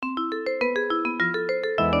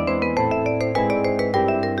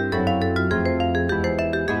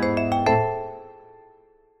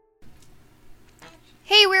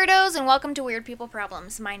Weirdos, and welcome to Weird People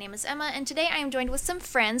Problems. My name is Emma, and today I am joined with some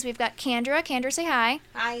friends. We've got Kendra. Kendra, say hi.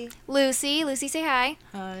 Hi. Lucy. Lucy, say hi.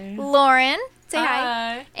 Hi. Lauren, say hi.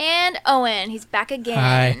 Hi. And Owen. He's back again.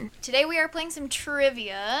 Hi. Today we are playing some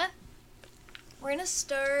trivia. We're going to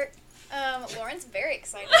start... Lauren's very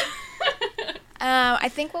excited. I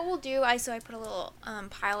think what we'll do... I put a little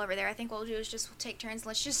pile over there. I think what we'll do is we'll take turns.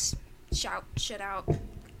 Let's just shout shit out.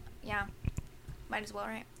 Yeah. Might as well,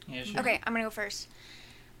 right? Yeah, sure. Okay, I'm going to go first.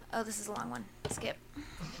 Oh, this is a long one. Skip.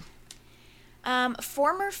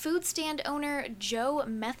 Former food stand owner Joe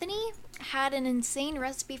Metheny had an insane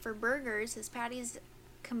recipe for burgers. His patties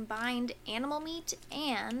combined animal meat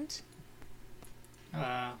and...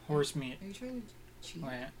 Horse meat. Are you trying to cheat?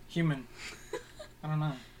 Wait, human. I don't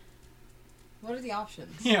know. What are the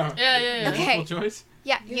options? Yeah. Yeah. Okay. Multiple choice?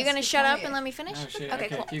 Yeah, Yes, you're going to be shut up quiet. and let me finish? Oh, shit. Okay,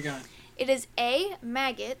 Okay, cool. keep going. It is A,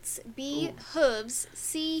 maggots, B, hooves,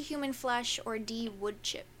 C, human flesh, or D, wood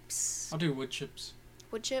chips. I'll do wood chips.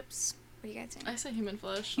 Wood chips? What are you guys saying? I say human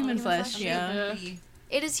flesh. Human Oh, Human flesh, flesh? Yeah.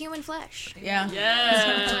 It is human flesh. Yeah.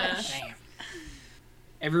 Damn.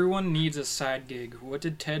 Everyone needs a side gig. What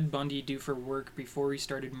did Ted Bundy do for work before he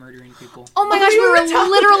started murdering people? Oh my gosh, we were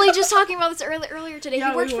literally just talking about this earlier today.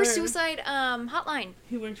 Yeah, He worked we for were. Suicide Hotline.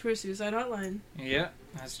 He worked for a suicide hotline. Yeah,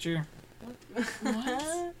 that's true.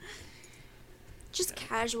 What? Just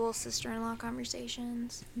casual sister-in-law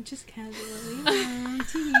conversations. Just casually.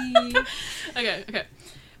 Okay.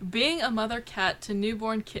 Being a mother cat to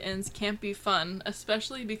newborn kittens can't be fun,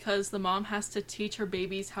 especially because the mom has to teach her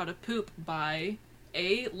babies how to poop by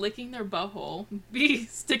A, licking their butthole, B,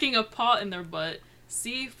 sticking a paw in their butt,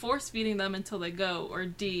 C, force feeding them until they go, or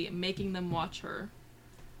D, making them watch her.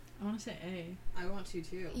 I want to say A. I want to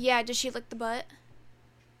too. Yeah, does she lick the butt?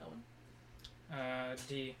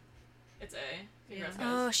 D. It's A. Congrats, Yeah.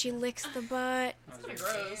 guys. Oh, she licks the butt. That was Kinda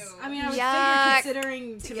very- gross. I mean, I was Yuck.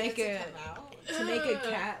 considering to get make it a come out. to make a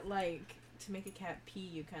cat to make a cat pee,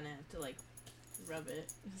 you kind of have to rub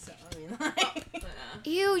it. So I mean,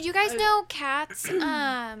 Ew, you guys know cats,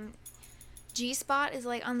 G-spot is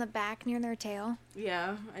on the back near their tail.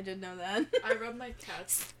 yeah, I did know that. I rub my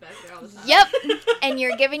cat's back there all the time. Yep, and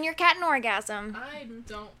you're giving your cat an orgasm. I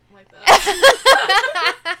don't like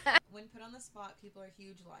that. When put on the spot, people are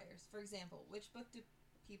huge liars. For example, which book do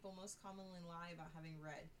people most commonly lie about having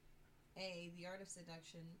read? A, The Art of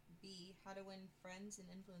Seduction. B, How to Win Friends and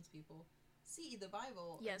Influence People. C, The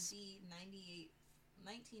Bible. Yes. And D,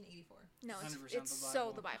 1984. No, 100% it's the so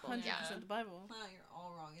Bible. the Bible. 100% Yeah. the Bible. Wow, you're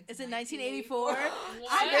all wrong. Is it 1984?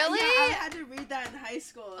 What? Really? Yeah, I had to read that in high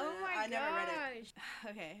school. Oh and my I never read it.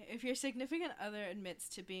 gosh. Okay, if your significant other admits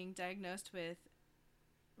to being diagnosed with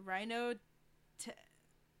rhino,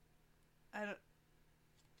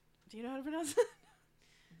 do you know how to pronounce it?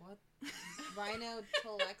 What?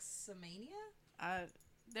 Rhinotolexomania?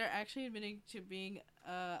 They're actually admitting to being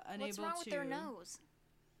unable What's wrong to. with their nose?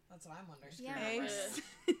 That's what I'm wondering. Yeah.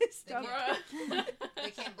 Stop.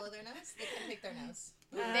 They can't blow their nose? They can't pick their nose.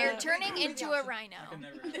 They're turning into a I rhino. can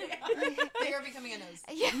never. They are becoming a nose.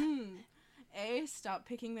 Yeah. A, stop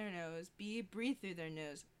picking their nose. B, breathe through their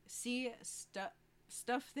nose. C,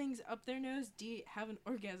 stuff things up their nose. D, have an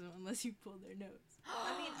orgasm unless you pull their nose.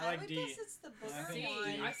 I mean, I I like would D. guess it's the book I think one.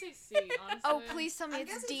 D. I say C, honestly. Oh, please tell me I'm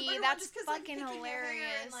it's guessing D. the better one That's just 'cause, fucking picking your hair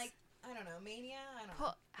hilarious. and, I don't know, mania? I don't know.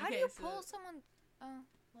 Pull, how do Okay, you so- pull someone? Oh,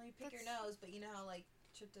 Well, you pick your That's- nose, but you know how,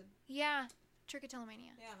 tryptid... yeah.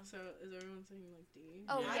 Trichotillomania. Yeah. So is everyone saying D?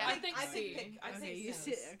 Oh, Yeah. yeah. I think I C. pick I Okay, pick you nose.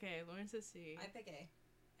 see. Okay, Lauren says C. I pick A.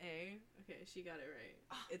 A. Okay, she got it right.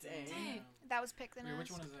 It's A. Dang. That was pick the nose. Wait,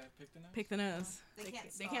 which one is that? Pick the nose? Pick the nose.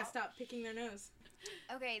 They can't stop picking their nose.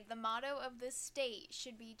 Okay, the motto of this state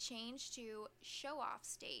should be changed to show off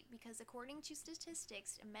state because according to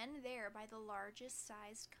statistics, men there buy the largest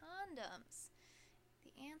sized condoms.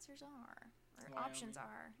 The answers are, or Wyoming. options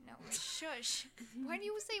are, no, shush. Why do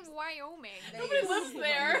you say Wyoming? Nobody lives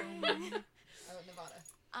there. Oh, Nevada.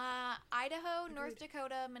 Idaho, North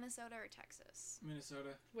Dakota, Minnesota, or Texas?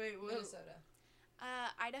 Minnesota. Wait, what? Minnesota.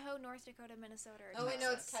 Idaho, North Dakota, Minnesota, or Oh, wait,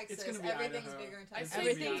 no, it's Texas. Texas. It's gonna be Everything's Idaho. bigger in I Texas. say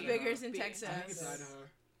Everything's B. bigger in B. Texas. I think it's Idaho.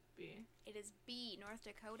 B. It is B, North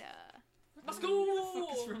Dakota. Let's Who the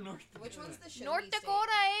fuck is go. from North Dakota? Which one's the show North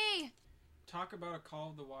Dakota, eh? Talk about a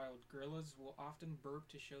call of the wild. Gorillas will often burp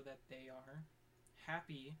to show that they are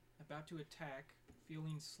happy, about to attack,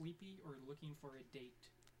 feeling sleepy, or looking for a date.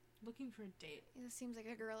 Looking for a date. This seems like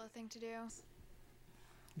a gorilla thing to do.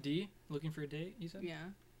 D, looking for a date, you said? Yeah.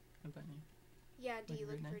 What about you? Yeah, D, Like look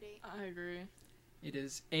right for now? a date. I agree. It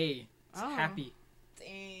is A. It's Oh. happy.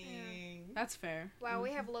 Dang. That's fair. Wow,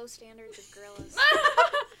 we have low standards of gorillas.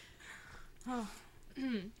 Oh.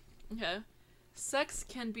 Okay. Sex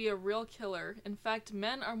can be a real killer. In fact,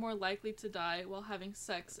 men are more likely to die while having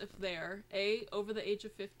sex if they're A, over the age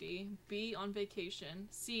of 50, B, on vacation,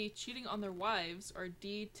 C, cheating on their wives, or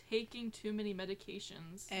D, taking too many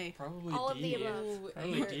medications. A. Probably All of D. the above. Ooh,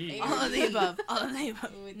 Probably A- D. A- All of the above. All of the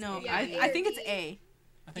above. Ooh, it's No, A. Yeah, I think it's D. A.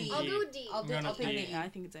 I think I'll D. go D. I'll do. I'm I'll gonna pick D. D. Yeah, I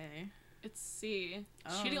think it's A. It's C,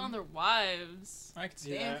 Oh. cheating on their wives. I can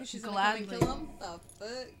see Damn, that. because she's gonna come and Gladly. kill him. The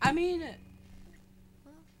fuck. I mean,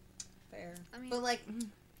 Fair. I mean, But like,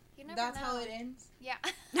 you never that's know. how it ends. Yeah.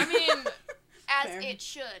 I mean, As Fair. it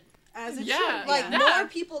should. as it Yeah, should. Like, Yeah. more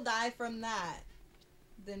people die from that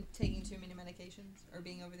than taking too many medications or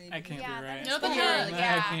being over the age I of can't Yeah, be that right. is No, but fair. yeah, That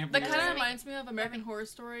yeah. can't that be kind of right. reminds me of American Horror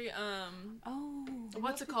Story. Oh.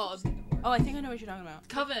 What's it called? Oh, I think I know what you're talking about.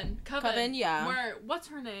 Coven. Coven, yeah. Where, what's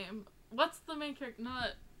her name? What's the main character?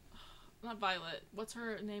 Not Violet. What's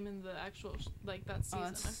her name in the actual, like, that season?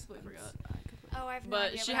 I completely forgot. Oh, I've no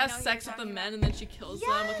But idea, she I has know who sex you're with the talking men about. and then she kills them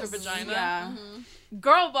with her Yes! vagina. Yeah.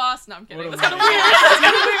 Girl boss. No, I'm kidding. What a That's kind of weird. weird- That's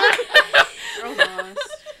kind of weird. Girl boss.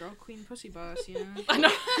 Girl queen pussy boss, you know? I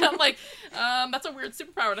know. I'm like, that's a weird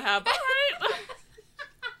superpower to have. But all right.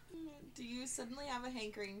 Do you suddenly have a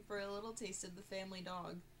hankering for a little taste of the family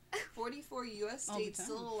dog? 44 U.S. All the states time.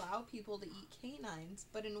 still allow people to eat canines,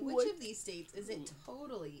 but in which What? of these states is it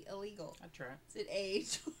totally illegal? I try. Is it A,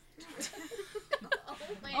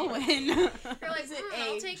 Oh, win. You're like, is it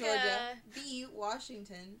I'll A, take Georgia, a... B,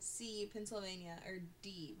 Washington, C, Pennsylvania, or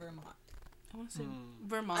D, Vermont? I want to say Hmm.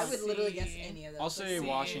 Vermont. I would literally guess C. any of those. I'll Let's say see.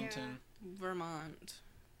 Washington. Vermont.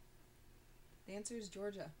 The answer is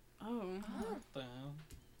Georgia. Oh. What the hell?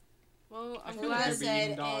 Well, I'm feel Who like glad. they'd be said,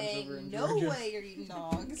 eating dogs "Ain't over in no Georgia." way you're eating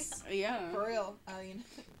dogs. Yeah. For real. I mean,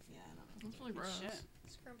 yeah, I don't know. That's really gross. Shit.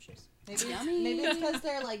 Scrumptious. Maybe it's, Yummy. maybe it's because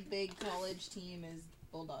their like big college team is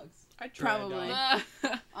Bulldogs. I try. Probably. dog.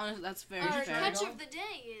 Honestly, that's very Our fair. catch of the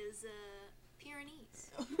day is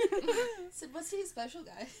Pyrenees. Said, what's today's special,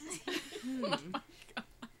 guys? Hmm.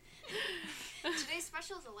 Today's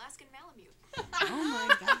special is Alaskan Malamute. Oh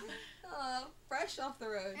my god. Fresh off the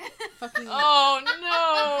road. Fucking. Oh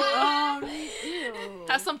no. Oh, ew.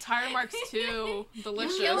 Has some tire marks too.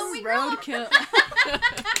 Delicious. Here we go. Roadkill.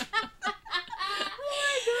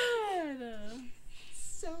 Oh my god.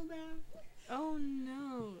 So bad. Oh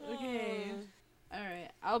no. Okay.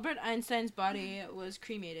 Alright. Albert Einstein's body was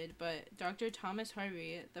cremated, but Dr. Thomas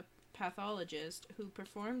Harvey, the pathologist who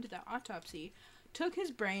performed the autopsy, took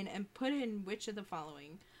his brain and put it in which of the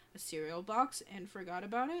following? A cereal box and forgot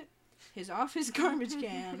about it? His office garbage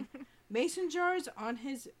can? Mason jars on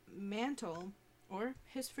his mantle? Or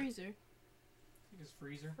his freezer? I think it's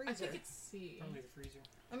freezer. I think Freezer. it's C. Probably the freezer.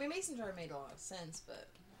 I mean, mason jar made a lot of sense, but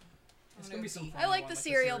It's I'm gonna be gonna some. be- funny I like one, the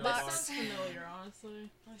cereal box. That sounds familiar,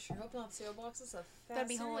 honestly. I sure hope not cereal boxes. That'd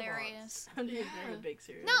be hilarious. I'm just Yeah. very big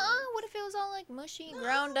cereal. No, what if it was all like mushy,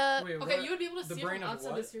 ground up? Wait, Okay, what? you would be able to The see brain from of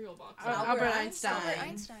outside what? the cereal box. Albert Einstein. Albert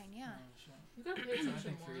Einstein, yeah. Oh, shit. You gotta pay I attention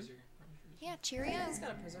think more. freezer. Probably freezer. Yeah, Yeah, it's Cheerios.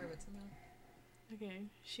 gotta preserve it somehow. Okay,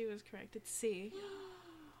 she was correct. It's C.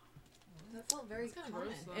 That felt very That's kinda common.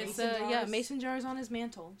 gross, though. It's Mason yeah, jars. mason jars on his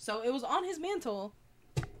mantle. So it was on his mantle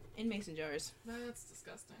in mason jars. That's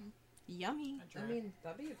disgusting. Yummy. I try. I mean,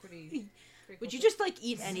 that'd be a pretty Would cool you just like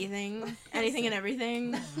eat anything, anything and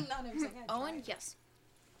everything? thing. Not everything. I'd Owen, try. yes.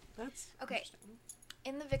 That's Okay. interesting.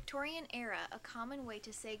 In the Victorian era, a common way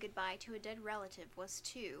to say goodbye to a dead relative was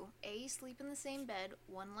to A. Sleep in the same bed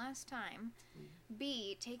one last time,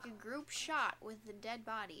 B. Take a group shot with the dead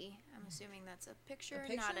body. I'm assuming that's a picture,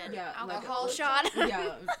 A not picture? an Yeah, like alcohol a- shot.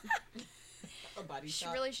 Yeah. A body She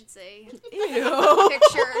shot. really should say Ew.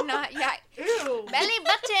 picture, not yeah. Ew. Belly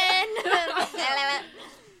button.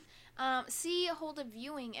 C. Hold a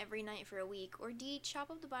viewing every night for a week, or D. Chop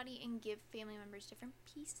up the body and give family members different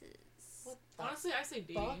pieces. What the Honestly, I say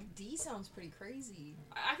D. fuck? D sounds pretty crazy.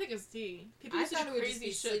 I think it's D. People I used to thought do it would just crazy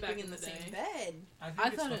be shit back sleeping in in the the day. same bed. I think I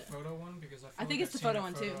it's thought the it- photo one because I feel I think like it's the I've seen photo a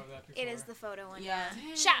one, photo too. of that It is before. the photo one. Yeah.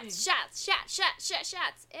 Dang. Shots, shots, shots, shots, shots,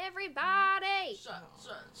 shots. Everybody.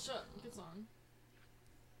 Shut. Good song.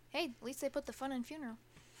 Hey, at least they put the fun in funeral.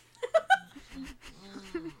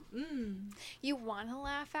 Mm. You want to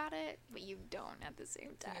laugh at it, but you don't at the same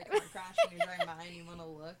It's like time. a car crash and you're driving by and you want to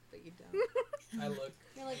look, but you don't. I look.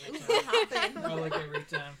 You're like, ooh, Every what time. happened? I look every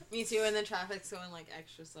time. Me too, and then traffic's going like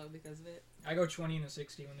extra slow because of it. I go 20 and a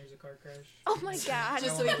 60 when there's a car crash. Oh my god.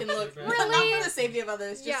 Just so we can look. Really? Not for the safety of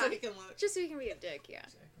others, just so Yeah. we can look. Just so you can be a dick, yeah.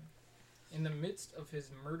 Exactly. In the midst of his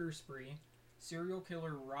murder spree, serial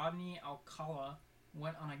killer Rodney Alcala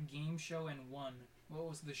went on a game show and won. What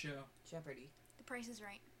was the show? Jeopardy. The price is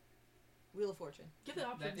right. Wheel of Fortune. Give the That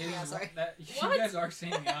options. is Yeah, sorry. that What? you guys are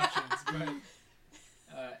saying the options, but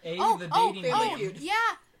A, Oh, the oh, dating Family oh, game. Feud. yeah.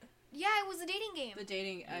 Yeah, it was a dating game. The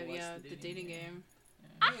dating, It was yeah, the the dating dating game.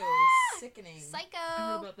 game. Ew, sickening. I heard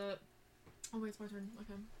Psycho. about that. Oh wait, it's my turn.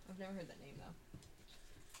 Okay. I've never heard that name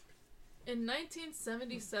though. In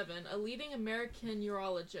 1977, a leading American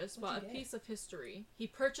urologist What'd bought a you get? piece of history. He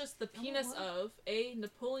purchased the penis what? of A.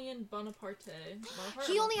 Napoleon Bonaparte.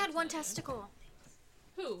 He only had one Bonaparte. testicle.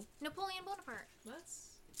 Who? Napoleon Bonaparte. That's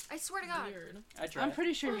I swear to God. weird. I tried. I'm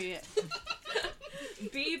pretty sure he.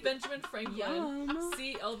 B. Benjamin Franklin. Yum.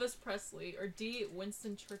 C. Elvis Presley. Or D.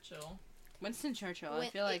 Winston Churchill. Winston Churchill. I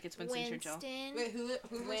feel like it's Winston Churchill. Wait, who were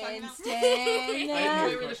we talking about? Can we Yeah.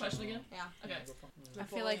 read the question again? Yeah. Okay. go for it. I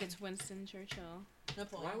feel like it's Winston Churchill.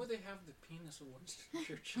 Napoleon. Why would they have the penis of Winston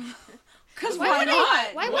Churchill? Cause Why why would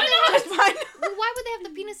not? Why would Why they have? Cause why not? Well, why would they have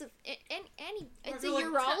the penis of any? I It's a feel like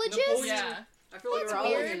urologist. Napoleon- Yeah. I feel like That's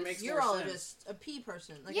Napoleon weird. makes more sense. Urologist, a pee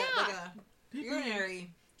person, like Yeah. a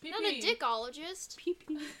urinary. Not a dickologist.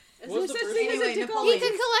 Pee-pee. What was the first Anyway, He Napoleon.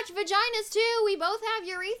 can collect vaginas too. We both have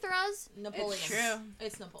urethras. Napoleon. It's true.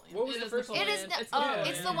 It's Napoleon. What was It the is first Napoleon. one? It is. It's Oh, Napoleon.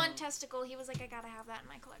 it's the Yeah. one testicle. He was like, I gotta have that in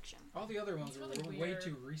my collection. All the other ones It's were really way weird.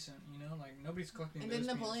 too recent, you know? Like, nobody's collecting And those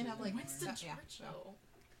didn't Napoleon penises have, like, anymore. Winston Yeah. Churchill.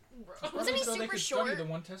 Wasn't he So they super could study short? the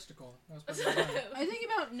one testicle. That was probably fine. I think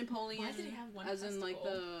about Napoleon Why did he have one as in like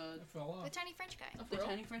testicle? It fell The off. tiny French guy. Oh, the for real?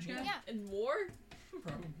 tiny French guy. Yeah. Yeah. In war?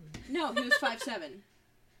 Probably. No, he was 5'7".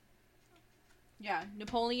 Yeah,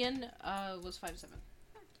 Napoleon was 5'7".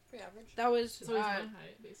 Pretty average. That was So he's my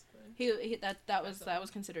height, basically. he that was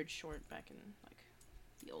 5'7". considered short back in like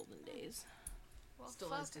the olden days. Well, Still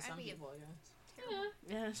fuck, is to I'd some be people, I guess. terrible.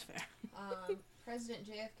 Yeah, that's fair. President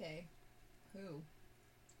JFK, who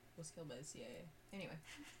was killed by the CIA. Anyway,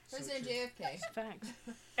 So President true. JFK. Facts.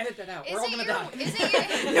 Edit that out. Is We're all it gonna your? die. Is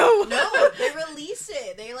it your? No. No, they released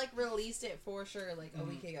it. They like released it for sure, like a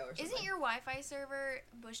week ago or something. Isn't your Wi-Fi server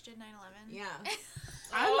Bush did 9/11? Yeah.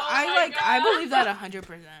 Oh I my like I God. believe that 100%.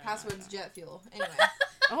 Password's jet fuel. Anyway,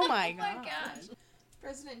 Oh my Oh my god. gosh.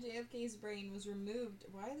 President JFK's brain was removed.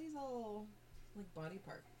 Why are these all like body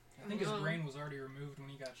parts? I think his Oh. brain was already removed when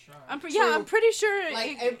he got shot. I'm True. pretty sure.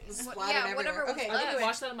 Like it- it splattered yeah, everywhere. whatever was Okay, left. I anyway.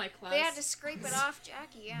 watched that in my class. They had to scrape it off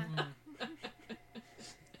Jackie. Yeah. Mm.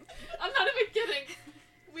 I'm not even kidding.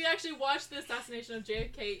 We actually watched the assassination of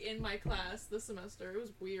JFK in my class this semester. It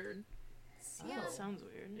was weird. Yeah. Oh. sounds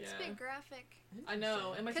weird. Yeah. It's a bit graphic. I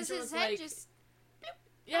know. And my Because teacher his was head like, just.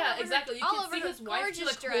 yeah, all over her- exactly. You all can over see her his wife gorgeous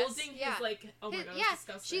like dress. holding Yeah. his like. Oh my his- god, yeah, it's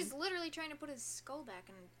disgusting. she's literally trying to put his skull back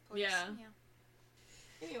in place. Yeah.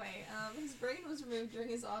 Anyway, his brain was removed during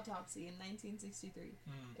his autopsy in 1963.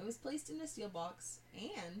 Mm. It was placed in a steel box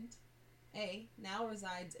and A, now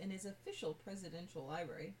resides in his official presidential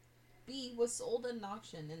library. B, was sold at an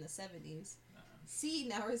auction in the 70s. C,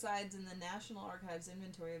 now resides in the National Archives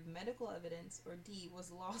inventory of medical evidence. Or D,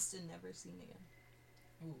 was lost and never seen again.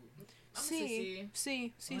 Ooh. I'm gonna say C.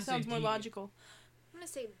 C. C wanna say sounds more D. logical. I'm gonna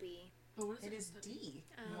say B. Oh, what is It is D,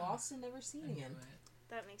 Oh. lost and never seen I knew again. it.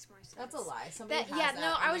 That makes more sense. That's a lie. Somebody That, has yeah, that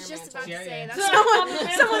no, on I was their just mantle. about to Yeah, say yeah.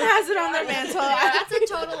 that's Someone has it on their mantle. Yeah, that's a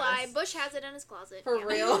total lie. Bush has it in his closet. For Yeah.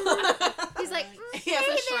 real. He's like, He has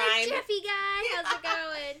a hey shrine. there, Jeffy guy, how's it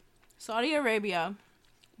going? Saudi Arabia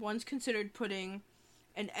once considered putting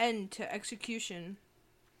an end to execution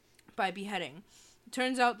by beheading. It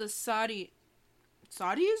turns out the Saudis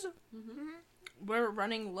were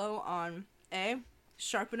running low on A,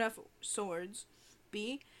 sharp enough swords,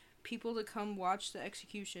 B, people to come watch the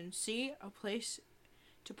execution, C, a place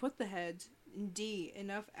to put the heads, and D,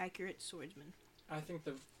 enough accurate swordsmen. I think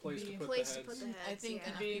the place to Be a put Place the to heads. put the heads. I think yeah.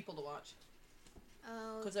 enough people to watch.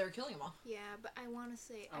 Oh, Because they were killing them all. yeah, but I want to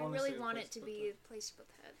say, I I wanna really say a want place it to to put be a place to put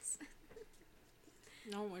the heads.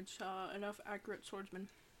 No, it's enough accurate swordsmen.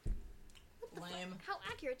 Lame. How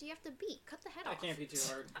accurate do you have to be? Cut the head That off. can't be too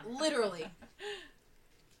hard. Literally.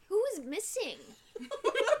 Who is missing?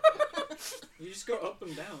 You just go up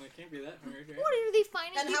and down. It can't be that hard, right? What are they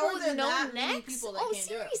finding And people how are with there no that many necks? people that Oh, can't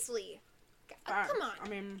do it? seriously. Facts. Come on. I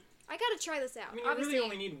mean, I gotta try this out. I mean, you Obviously, really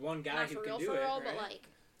only need one guy not who for can real, do for it, real, right? but like,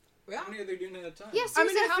 Yeah. How many are they doing at a time? yeah, I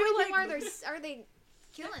seriously, mean, I how feel many like- people are they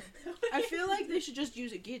killing? I feel like they should just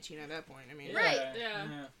use a guillotine at that point. I mean, Right.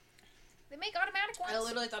 Yeah. They make automatic ones. I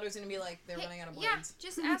literally thought it was going to be like they're Hey, running out of yeah, blades.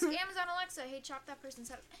 just ask Amazon Alexa, hey, chop that person's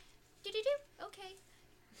head. Do. Okay.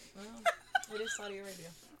 Well, it is Saudi Arabia.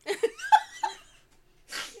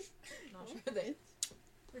 Not sure they.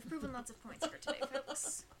 We've proven lots of points here today,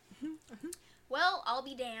 folks. Well, I'll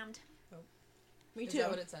be damned. Me Is too. that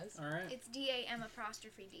what it says? All right. It's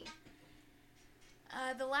DAM''D.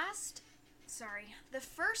 The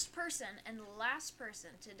first person and last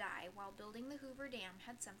person to die while building the Hoover Dam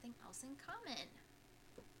had something else in common.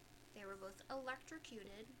 They were both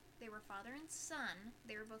electrocuted They were father and son.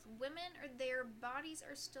 They were both women, or their bodies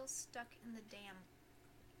are still stuck in the dam.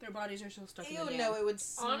 Their bodies are still stuck in Ew, the dam. no, it would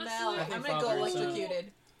smell. Honestly, I I'm think gonna go father and son.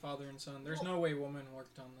 electrocuted. Father and son. There's no way woman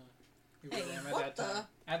worked on the Hoover Hey, Dam what at that the? time.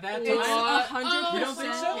 At that It's time, What? 100%. You don't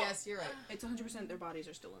think so? Yes, you're right. It's 100% their bodies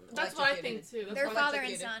are still in the That's dam. what I think too. That's Their what father and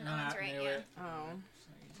electrocuted. son. Oh, that's right, knew yeah. it. Oh.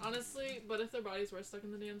 Honestly, but if their bodies were stuck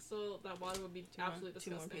in the dam still, that water would be more- absolutely two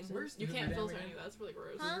more disgusting. pieces. Where's the You Hoover can't Dam filter again? any of that. That's really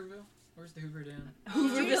gross. Huh? Hooverville? Where's the Hoover Dam?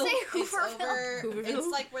 Did you say It's Hooverville? over. Hooverville? It's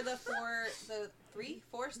like where the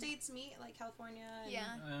 4 states meet, like California and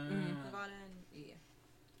Yeah. Nevada and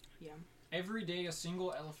yeah. Every day, a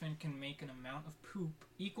single elephant can make an amount of poop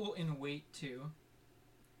equal in weight to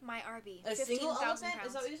My RV. A single 15,000 elephant? pounds.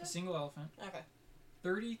 Is that what you a said? single elephant, Okay.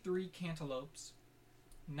 33 cantaloupes,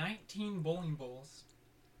 19 bowling balls,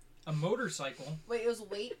 a motorcycle, Wait, it was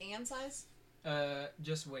weight and size?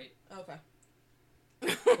 just weight, Okay.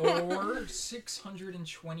 or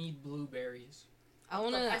 620 blueberries. I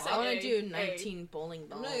wanna I said A. do A. 19 bowling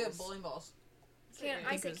balls. I'm gonna get bowling balls.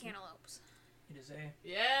 I say Because- cantaloupes. It is a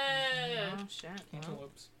Yeah. Oh shit. Well,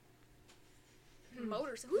 cantaloupes.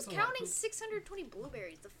 Motors. Who's That's a lot of counting poop. 620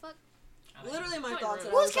 blueberries? The fuck? I like Literally, my Quite thoughts.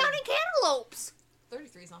 rude. are Who's counting cantaloupes?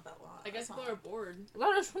 33 is not that long. I guess That's people not- are bored.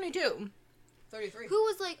 that is 22. 33. Who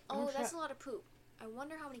was like, Oh, oh, that's shit. a lot of poop. I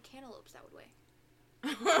wonder how many cantaloupes that would weigh.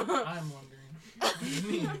 I'm wondering.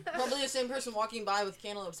 Me. Probably the same person walking by with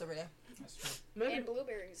cantaloupes every day. That's true. Maybe. And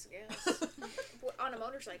blueberries, yes. On a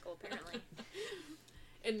motorcycle, apparently.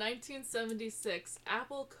 In 1976,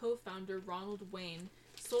 Apple co-founder Ronald Wayne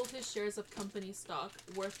sold his shares of company stock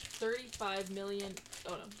worth $35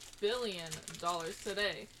 billion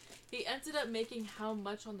today. He ended up making how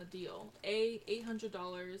much on the deal? A, $800,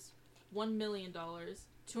 $1 million,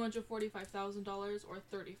 $245,000, or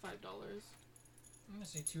 $35? I'm gonna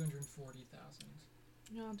say 240,000.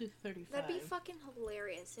 No, I'll do 35. That'd be fucking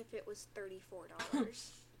hilarious if it was $34.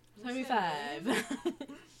 75.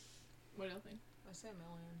 What do you think? I say a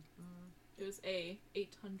million. It was A,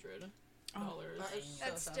 $800. That is so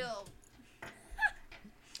That's sad. still.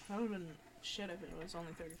 I would have been shit if it was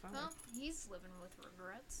only 35. Well, he's living with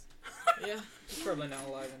regrets. Yeah. He's probably not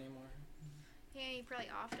alive anymore. Yeah, he probably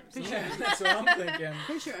offed himself. Yeah, that's what I'm thinking.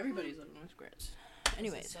 Pretty sure everybody's living with regrets. This is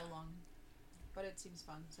Anyways. so long, but it seems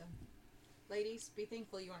fun. So, ladies, be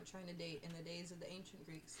thankful you aren't trying to date in the days of the ancient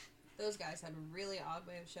Greeks. Those guys had a really odd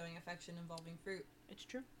way of showing affection involving fruit. It's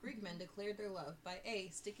true. Greek men declared their love by A,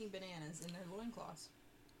 sticking bananas in their loincloths.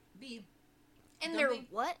 B, And their Dumping-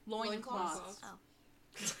 what? loincloths. Oh.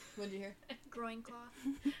 What'd you hear? Groin cloth.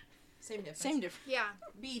 Same difference. Same difference. Yeah.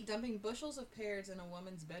 B, dumping bushels of pears in a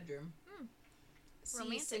woman's bedroom. Hmm. C,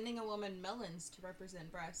 Romantic. sending a woman melons to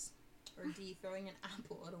represent breasts. Or D, throwing an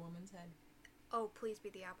apple at a woman's head. Oh, please be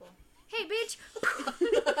the apple. Hey, bitch.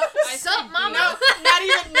 I Sup, say mama? B. Not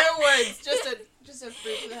even no words. Just a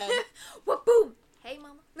fruit to the head. What boom? Hey,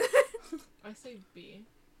 mama. I say B.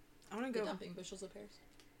 I want to The go dumping bushels of pears.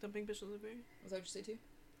 dumping bushels of berry. Was that what you say too?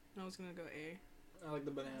 I was gonna go A. I like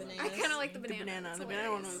the banana. Banana. I kind of like the The banana. banana. That's The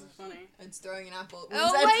banana one hilarious. was funny. It's throwing an apple.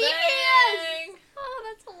 Oh, That's- wait, yes! Dang. Oh,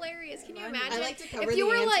 that's hilarious. Can you I imagine? I like to cover if you the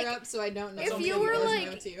were answer like, up so I don't know. if something you that were was like-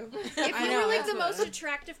 no to you. if I you know, were like that's the what- most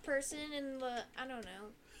attractive person in the, I don't know,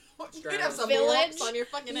 You'd have some Village. lumps on your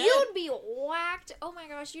fucking head. you'd be whacked. Oh my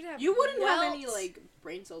gosh, you'd have. You wouldn't have any welts. like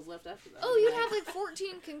brain cells left after that. Oh, you'd have like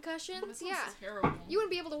 14 concussions. That sounds Yeah, terrible. you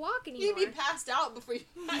wouldn't be able to walk anymore. You'd be passed out before you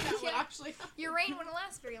find out what Yeah. actually happened. Your reign wouldn't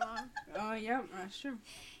last very long. Oh yeah, that's true.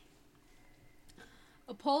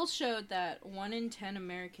 A poll showed that 1 in 10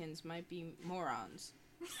 Americans might be morons.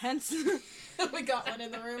 Hence, We got one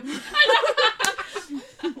in the room.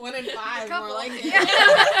 1 in 5, more Couple. like it.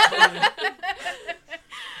 Yeah.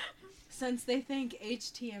 since they think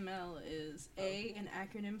HTML is A, an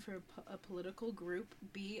acronym for a political group,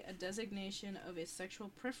 B, a designation of a sexual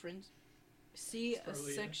preference, C, a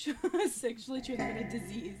Probably, sexually transmitted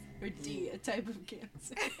disease, or D, a type of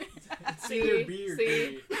cancer. It's C, either B or C.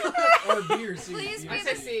 D. Or B or C. Please B be I or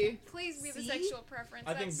say the- C. Please be the C? sexual preference.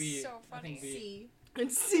 I think That's B. so I funny. think B. C.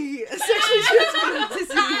 And C, a sexually transmitted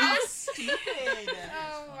disease. Stupid.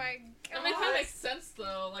 Oh my god. I mean, it kind of makes sense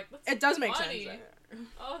though. Like, that's It does make funny. sense.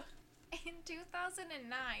 Oh, In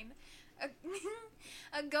 2009,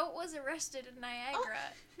 a goat was arrested in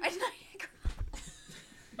Niagara. At Niagara.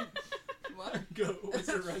 What? Go was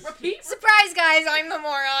arrested. repeat. Surprise, guys! I'm the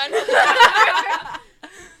moron.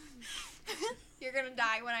 You're gonna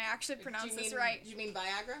die when I actually pronounce this right. Do you mean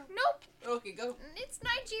Viagra? Nope, Okay, go. it's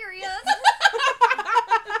Nigeria.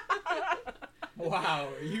 Wow,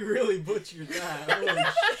 you really butchered that. Holy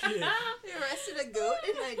shit. They arrested a goat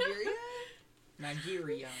in Nigeria?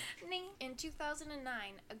 Nigeria. In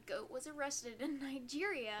 2009, a goat was arrested in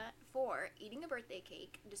Nigeria for eating a birthday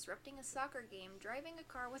cake, disrupting a soccer game, driving a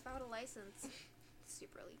car without a license,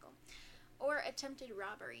 super illegal, or attempted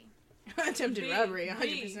robbery. Attempted B. robbery,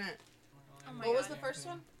 B. 100%. Oh my What was God. the first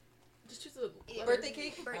one? Just choose a Yeah. Birthday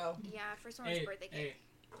cake? Oh. Yeah, first one was Hey, birthday hey, cake.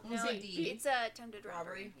 What was No, it? D? It's attempted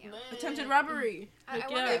robbery. Yeah. Attempted robbery. I Heck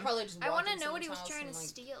wanna, They yeah. probably just I walked want in to know what he was someone's trying to house and,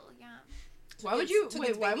 steal. Yeah, Why would its- you took wait?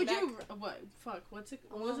 its Why baby would back. you? What? Fuck. What's it?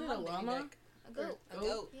 What was it? A baby llama? back. a goat. A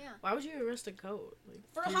goat. Yeah. Why would you arrest a goat? Like,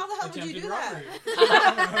 For how the hell would you attempted do robbery.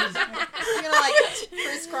 that? You're gonna like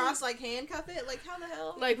crisscross, like handcuff it? Like how the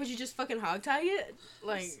hell? like, would you just fucking hogtie it?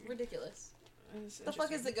 Like, It's ridiculous. it's The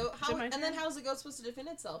fuck is the interesting. goat? Is it How? my And turn? then how's the goat supposed to defend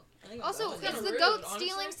itself? I think Also, Owen's kinda is turn. the rude, goat honestly.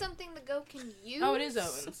 stealing something the goat can use? Oh, it is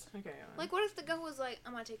Owen's. Okay. Like, what if the goat was like,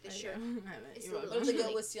 I'm gonna take this There shirt? you go. Have it. It's You're the What if welcome. the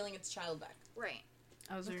goat was stealing its child back? Right.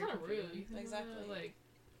 I was That's very kind of confused. rude. Exactly. Like,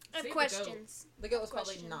 I have save the questions. The goat was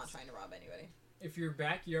probably Questions. not trying to rob anybody. If your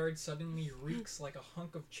backyard suddenly reeks like a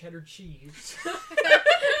hunk of cheddar cheese,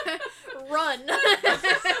 Run.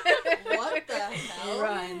 What the hell?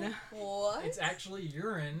 Run. What? it's actually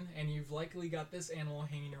urine, and you've likely got this animal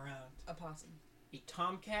hanging around. A possum. A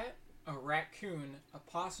tomcat, a raccoon, a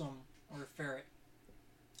possum, or a ferret.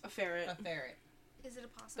 A ferret. A ferret. Is it a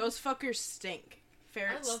possum? Those fuckers stink. I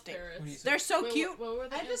Ferrets love stink. ferrets. What do you say? They're so Wait, cute. What were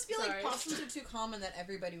they? I just feel like Sorry. possums are too common that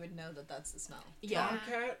everybody would know that that's the smell. Yeah.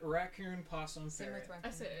 Tomcat, raccoon, possum, Same ferret. with I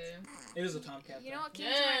raccoons. say It is a tomcat. You know though. what came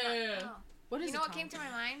to my mind? Yeah. Oh. What is You know a what came to my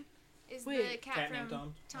mind? Is the Wait. cat, Cat from named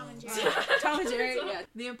Tom. Tom and Oh. Jerry. Tom and Jerry. Yeah.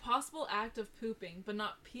 The impossible act of pooping but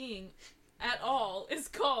not peeing at all is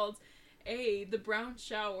called A. The brown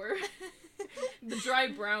shower, the dry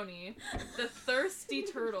brownie, the thirsty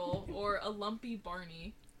turtle, or a lumpy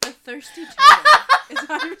Barney. The thirsty turtle. It's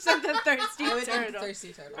 100% the thirsty I would think turtle.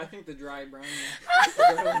 thirsty turtle. I think the dry brownie.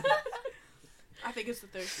 I think it's the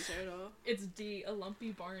thirsty turtle. It's D. A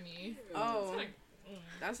lumpy Barney. Oh, It's like,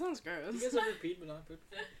 that sounds You gross. guys ever peed but not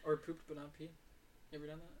pooped? Or pooped but not peed? You ever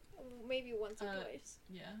done that? Maybe once or Uh, twice.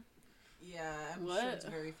 yeah. Yeah, I'm What? sure it's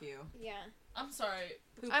very few. Yeah. I'm sorry.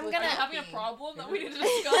 Poop I'm with gonna- Are you having a caffeine. problem that we need to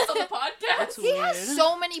discuss on the podcast? That's He has weird.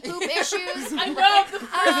 so many poop issues. I know the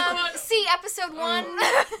first one. See episode 1.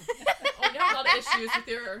 Oh, you have a lot of issues with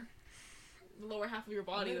your lower half of your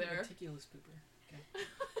body I'm a there. meticulous pooper.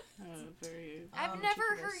 Very. I've never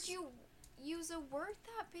heard meticulous. you use a word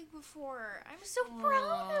that big before. I'm so proud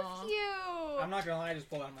Aw. of you. I'm not gonna lie, I just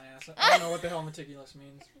pulled out of my ass. I don't know what the hell meticulous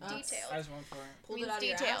means. Detailed. I just went for it. Pulled Means it out of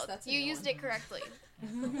your detailed. ass. That's a You new used one. it correctly.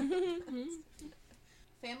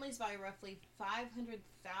 Families buy roughly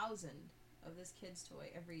 500,000 of this kid's toy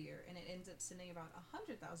every year, and it ends up sending about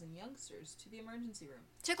 100,000 youngsters to the emergency room.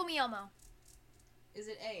 Tickle me Elmo. Is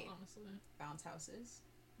it A, Honestly. bounce houses,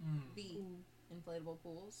 Mm. B, inflatable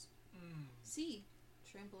pools, Mm. C,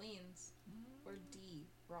 trampolines, or D,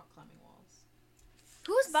 rock climbing walls?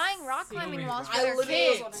 Who's buying rock See. climbing Totally walls rock. for I their literally was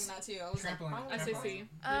kids? wondering that too. I was like, Trampoline. I say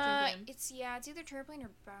Trampoline. C. It's either trampoline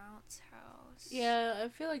or bounce house. Yeah, I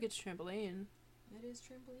feel like it's trampoline. it is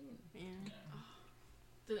trampoline. Yeah.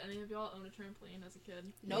 Did any of y'all own a trampoline as a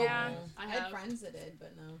kid? No, Yeah. I I had have. friends that did,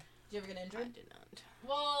 but no. Did you ever get I injured? did not.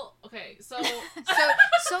 Well, okay, so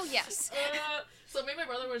So yes. so me and my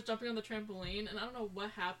brother was jumping on the trampoline, and I don't know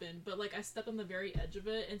what happened, but like I stepped on the very edge of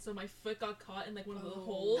it, and so my foot got caught in like one of the Oh.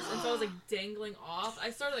 holes, and so I was like dangling off.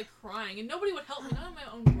 I started like crying, and nobody would help me, not even my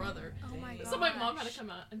own brother. Oh my god. So my mom had to come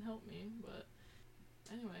out and help me, but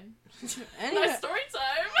anyway, Anyway, my story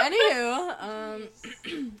time.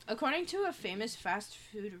 Anywho, according to a famous fast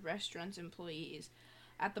food restaurant's employees,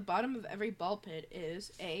 at the bottom of every ball pit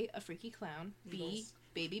is A, a freaky clown, B, Noodles.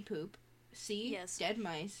 baby poop, C, Yes. dead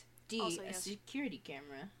mice, D, Also a yes. security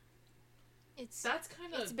camera. It's That's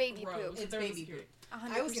kind of It's baby gross. poop. if It's there was baby security.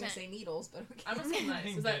 100%. I was gonna say needles, but okay. I'm gonna say I nice.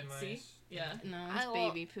 think Is that dead C? mice. Yeah. No, I it's will-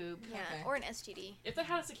 baby poop. Yeah, Okay. or an STD. If they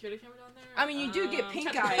had a security camera down there. I mean, you do get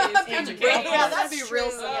pink catch a eyes case, and catch a broke case. Yeah, eyes. that'd be real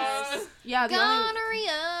true, sad. yes. Yeah, the only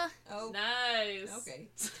Gonorrhea. Oh, Nice. okay.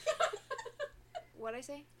 What'd I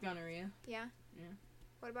say? gonorrhea. Yeah. Yeah.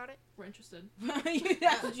 What about it? We're interested.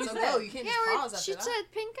 That's what you so said. go. You can't Yeah, just we're- pause she after that.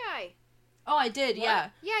 said pink eye. Oh, I did. What? Yeah.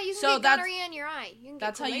 Yeah, you can So get that's- gonorrhea in your eye. You can get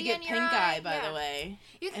That's how you chlamydia get in your pink eye, by yeah. the way.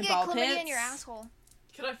 You can And get ball chlamydia in your pits? asshole.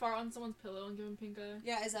 Could I fart on someone's pillow and give him pink eye?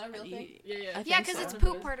 Yeah, is that a real thing? Yeah, yeah. I Yeah, think because so. it's It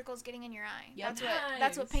poop is. particles getting in your eye. Yep.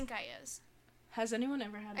 That's what Nice. pink eye is. Has anyone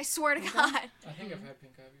ever had? I swear to Pink God. eye? I think I've had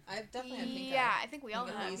pink eye before. I've definitely had pink Yeah, eye. I think we all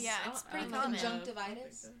Pink have. eyes. Yeah, I it's don't- pretty I don't common. think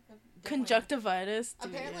Conjunctivitis. so. I've definitely- Conjunctivitis.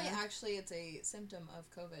 Dude, Apparently, yeah. actually, it's a symptom of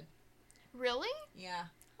COVID. Really? Yeah.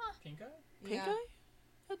 Pink eye? Pink yeah. eye?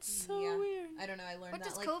 That's so Yeah. weird. I don't know. I learned What that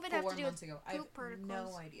does like COVID have to 4 do with months ago. I have poop particles?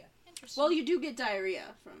 no idea. Interesting. Well, you do get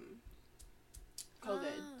diarrhea from COVID.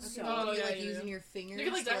 Oh. So Oh, you yeah, like yeah, using yeah. your fingers You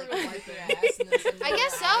could, like, to like directly- wipe your ass. And then some I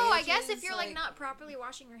guess so. little I guess if edges, you're like not properly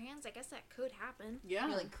washing your hands, I guess that could happen. yeah.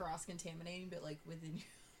 You're like cross contaminating, but like within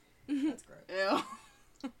you. That's gross.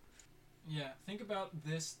 Ew. Yeah, think about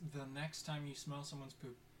this the next time you smell someone's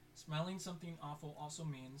poop. Smelling something awful also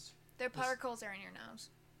means Their This- particles are in your nose.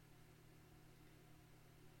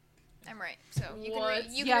 I'm right. So you What?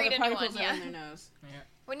 can you yeah, can read the a new particles one. are Yeah. in their nose.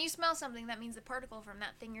 When you smell something, that means the particle from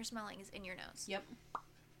that thing you're smelling is in your nose. Yep.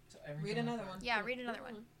 so every Read time I another fart- one. Yeah, read another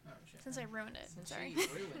one. Oh, shit. Since I ruined it. Since Sorry. you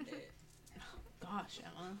ruined it. Gosh,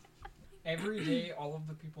 Emma. Every day, all of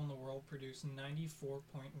the people in the world produce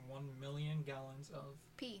 94.1 million gallons of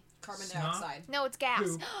Pee. Carbon Snot. dioxide. No, it's gas.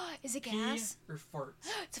 Poop. Is it pee gas? or farts.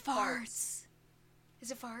 It's farts.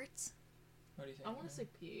 Is it farts? What do you say? I want to say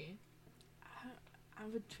pee. I'm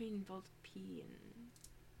between both pee and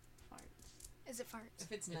farts. Is it farts?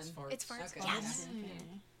 If it's none. It's farts. It's farts. Okay. Yes.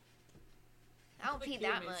 Okay. I don't The pee pee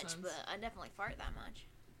that made much, sense. but I definitely fart that much.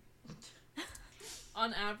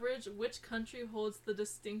 On average, which country holds the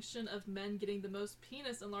distinction of men getting the most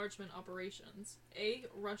penis enlargement operations? A.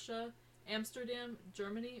 Russia, Amsterdam,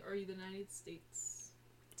 Germany, or the United States?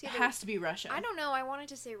 It's It either- has to be Russia. I don't know. I wanted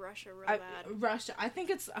to say Russia real bad. Russia. I think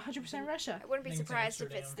it's 100% Russia. I wouldn't be I think it's surprised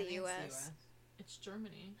if Amsterdam. it's I the think it's the U.S. It's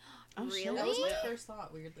Germany. Oh, shit. Really? That was my first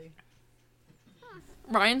thought, weirdly.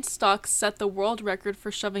 Ryan Stock set the world record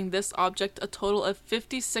for shoving this object a total of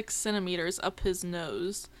 56 centimeters up his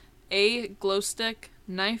nose. A. Glow stick,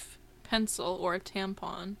 knife, pencil, or a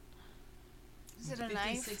tampon. Is it a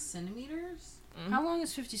knife? 56 centimeters? How long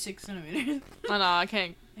is 56 centimeters? Oh no, I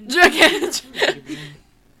can't. I can't. Pretty big.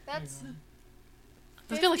 That's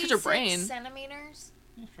That's gonna look at your 56 brain. centimeters.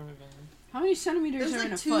 Yeah, probably valid. How many centimeters There's are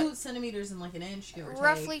in like a 2 foot? centimeters and like an inch, give or take.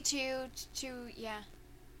 Roughly two, yeah.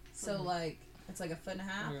 So like, it's like a foot and a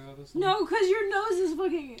half. Yeah, that's No, because your nose is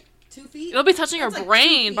fucking... 2 feet? It'll be touching your That's like 2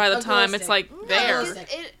 brain feet. by the A glow time it's stick. like No, there. Glow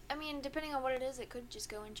stick. I mean, depending on what it is, it could just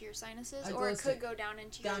go into your sinuses, A or glow it could stick. go down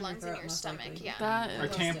into Down your your lungs throat, and your most stomach. likely. Yeah. That Are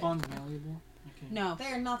Glow tampons malleable? Okay. No,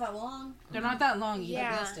 They're not that long. they're not that long.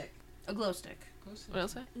 Yeah. A glow stick. A glow stick. Glow stick. What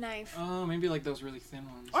else? Knife. Oh, maybe like those really thin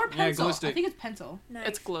ones. Or Yeah, pencil. glow stick. I think it's pencil. Knife.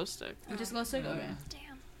 It's glow stick. Just glow stick? Yeah. Okay.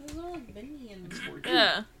 Damn. Those are like bendy and...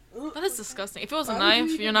 Yeah. That is disgusting. If it was a Why would you knife,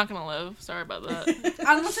 even- you're not gonna live. Sorry about that.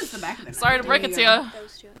 Unless it's the back of the knife. Sorry to There break it you to go. you.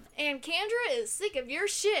 Those two. And Kendra is sick of your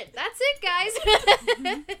shit. That's it, guys.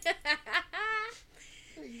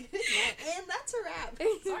 And that's a wrap.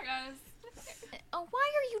 Sorry, guys. Oh,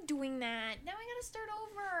 why are you doing that? Now I gotta start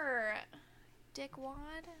over.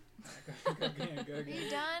 Dickwad. Go again, go Are again. you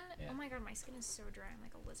done? Yeah. Oh my god, my skin is so dry. I'm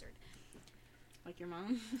like a lizard. Like your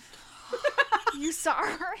mom. You saw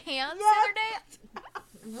her hands the other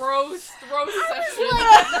day? Roast session.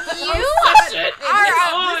 You Shit.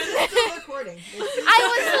 are. It's still recording.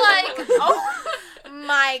 I was like, oh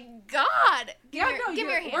my god. Give, Yeah, me, your, no, give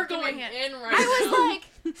me your you're- hand. We're give me going your hand. in right I now. was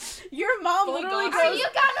like, Your mom Fully literally gone. goes... are you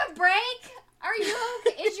gonna break? Are you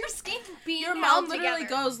okay? Is your skin being Your held mom literally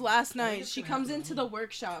together? goes last think night. it's She gonna comes happen into the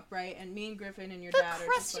workshop, right? And me and Griffin and your The dad are just like...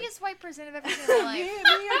 crustiest white person I've ever seen in my me, life. me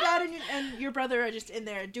and your dad and your brother are just in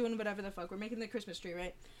there doing whatever the fuck. We're making the Christmas tree,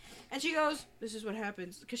 right? And she goes, "This is what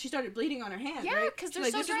happens," because she started bleeding on her hands. Yeah, right? 'cause She's they're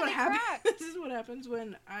like, so "This is dry what they happens. crack." This is what happens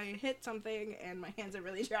when I hit something and my hands are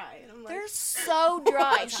really dry." And I'm like, They're so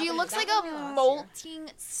dry. That's She happened- looks that like happened a last year.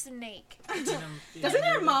 molting snake. "Doesn't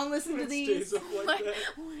your mom listen to these?"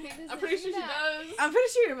 I'm pretty sure she does. I'm pretty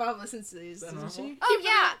sure your mom listens to these, that doesn't she? normal? Oh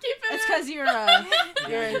yeah. Keep it. It's because you're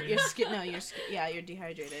Dehydrated. you're skin. No, you're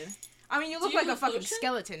dehydrated. I mean, you Do look you like a use fucking lotion?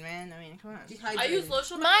 skeleton, man. I mean, come on. I use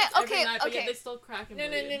lotion on My- my hands every okay, night, but yet okay. they still crack and No,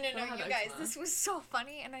 bleed. no, I no, have you guys. eczema. This was so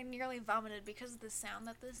funny, and I nearly vomited because of the sound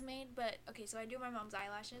that this made. But okay, so I do my mom's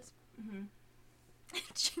eyelashes. Mhm.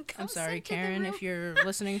 She I'm comes sorry, into the Karen, room. if you're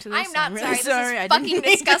listening to this. I'm not really sorry. I This is didn't fucking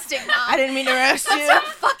mean- disgusting, Mom. I didn't mean to roast Put you. some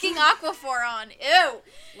fucking Aquaphor on. Ew.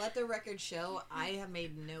 Let the record show I have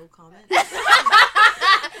made no comment.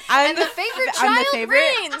 I'm And the favorite I'm child the favorite.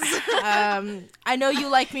 reigns. I know you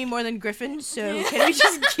like me more than Griffin, so can we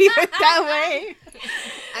just keep it that way?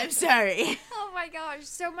 I'm sorry. Oh my gosh.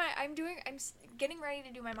 So I'm getting ready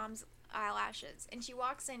to do my mom's eyelashes, and she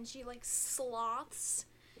walks in, she like sloths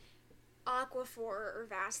Aquaphor or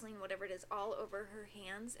Vaseline, whatever it is, all over her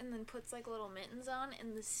hands, and then puts like little mittens on,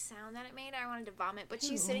 and the sound that it made, I wanted to vomit. But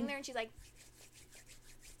she's sitting there and she's like,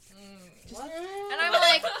 What? and I'm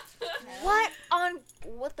like,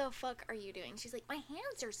 what the fuck are you doing? She's like, my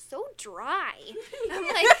hands are so dry. And I'm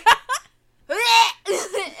like,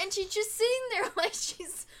 and she's just sitting there like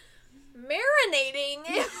she's marinating.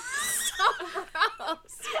 It's so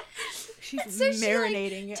gross. She's So she, like,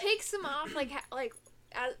 marinating. Takes them off like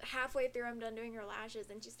halfway through, I'm done doing her lashes,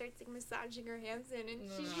 and she starts like massaging her hands in, and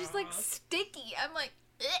she's just like sticky. I'm like,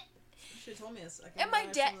 ugh. She told me this. And my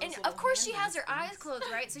dad, and of course she has her eyes closed,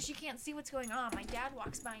 right? So she can't see what's going on. My dad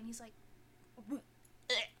walks by and he's like, ugh,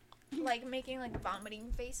 like making like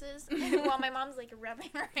vomiting faces, while my mom's like rubbing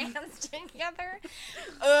her hands together.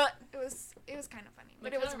 It was kind of funny,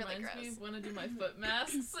 but it was really gross. Me when I do my foot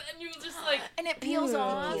masks, and you just like, and it peels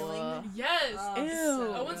off. yes.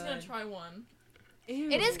 Ew. Owen's gonna try one. Ew.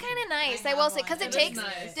 It is kind of nice, I will say, because it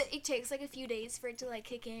takes like a few days for it to like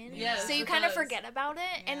kick in. Yes, so you it kind of does. forget about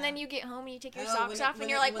it, and Yeah. then you get home and you take your Oh, socks when off, it- and when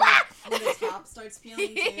you're it- like, when "Wah!" the, when the top starts peeling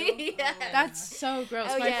too. Yes. That's so gross.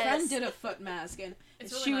 Oh, My yes. friend did a foot mask, and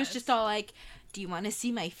It's really she was nice. just all like, "Do you want to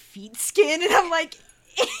see my feet skin?" And I'm like,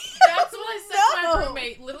 That's what I said to my No.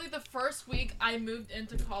 roommate. Literally the first week I moved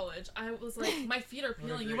into college, I was like, my feet are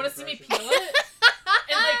peeling. You great want to see me impression. peel it?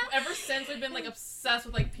 And like ever since we've been like obsessed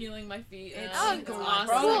with like peeling my feet. And It's Oh, it's cool. awesome.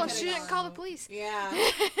 Bro, cool. could've She didn't gone. call the police. Yeah.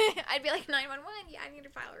 I'd be like 911. Yeah, I need to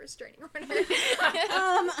file a restraining order.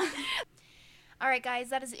 All right, guys,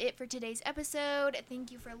 that is it for today's episode.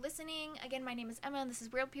 Thank you for listening. Again, my name is Emma, and this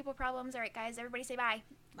is Real People Problems. All right, guys, everybody say bye.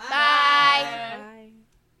 Bye.